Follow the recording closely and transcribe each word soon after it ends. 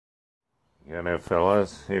Yeah, now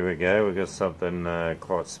fellas, here we go. We've got something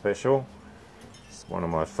quite special. It's one of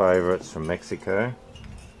my favourites from Mexico.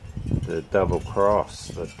 The Double Cross,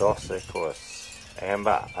 the Dos Equis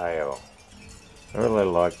Amber Ale. I really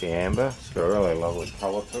like the amber. It's got a really lovely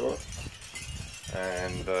colour to it.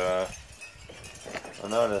 And I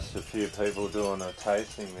noticed a few people doing a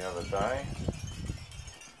tasting the other day.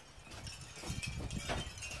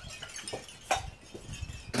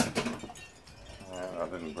 I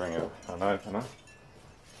didn't bring an opener,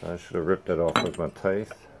 so I should have ripped it off with my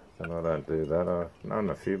teeth, but I don't do that. I've known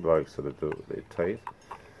a few blokes that do it with their teeth.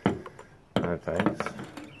 No thanks.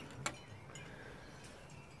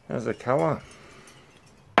 There's the colour.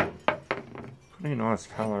 Pretty nice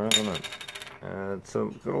colour, isn't it? It's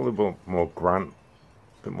got a little bit more grunt,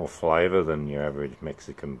 a bit more flavour than your average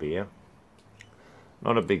Mexican beer.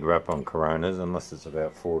 Not a big rap on Coronas unless it's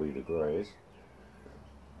about 40 degrees.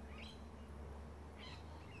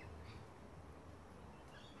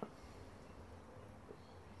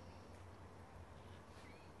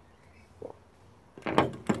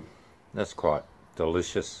 That's quite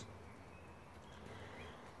delicious.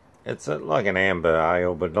 It's like an amber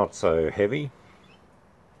ale, but not so heavy.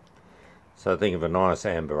 So think of a nice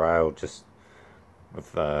amber ale, just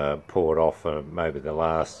with poured off maybe the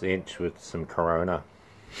last inch with some Corona.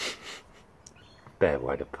 Bad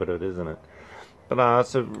way to put it, isn't it? But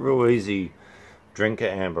it's a real easy drinker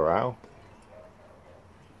amber ale.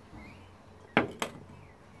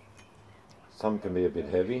 Some can be a bit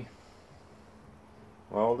heavy.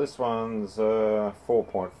 Well, this one's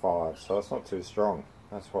 4.5, so it's not too strong.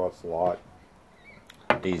 That's why it's light,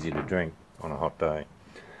 easy to drink on a hot day.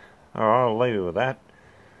 Alright, I'll leave you with that,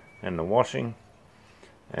 and the washing,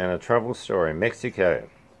 and a travel story. Mexico.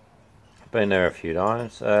 Been there a few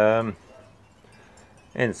times.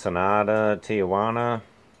 Ensenada, Tijuana,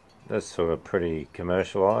 that's sort of pretty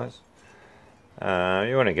commercialised.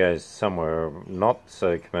 You want to go somewhere not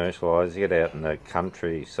so commercialised, you get out in the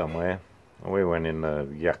country somewhere. We went in the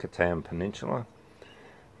Yucatan Peninsula.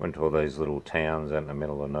 Went to all these little towns out in the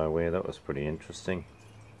middle of nowhere. That was pretty interesting.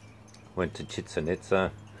 Went to Chichen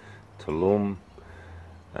Itza, Tulum,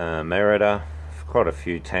 Merida, quite a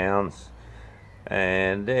few towns.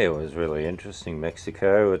 And yeah, it was really interesting.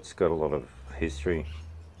 Mexico, it's got a lot of history.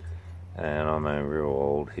 And I'm a real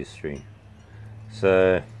old history.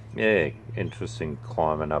 So yeah, interesting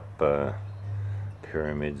climbing up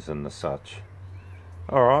pyramids and the such.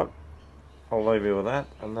 Alright. I'll leave you with that,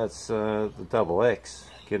 and that's the double X.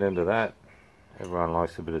 Get into that. Everyone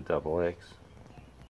likes a bit of double X.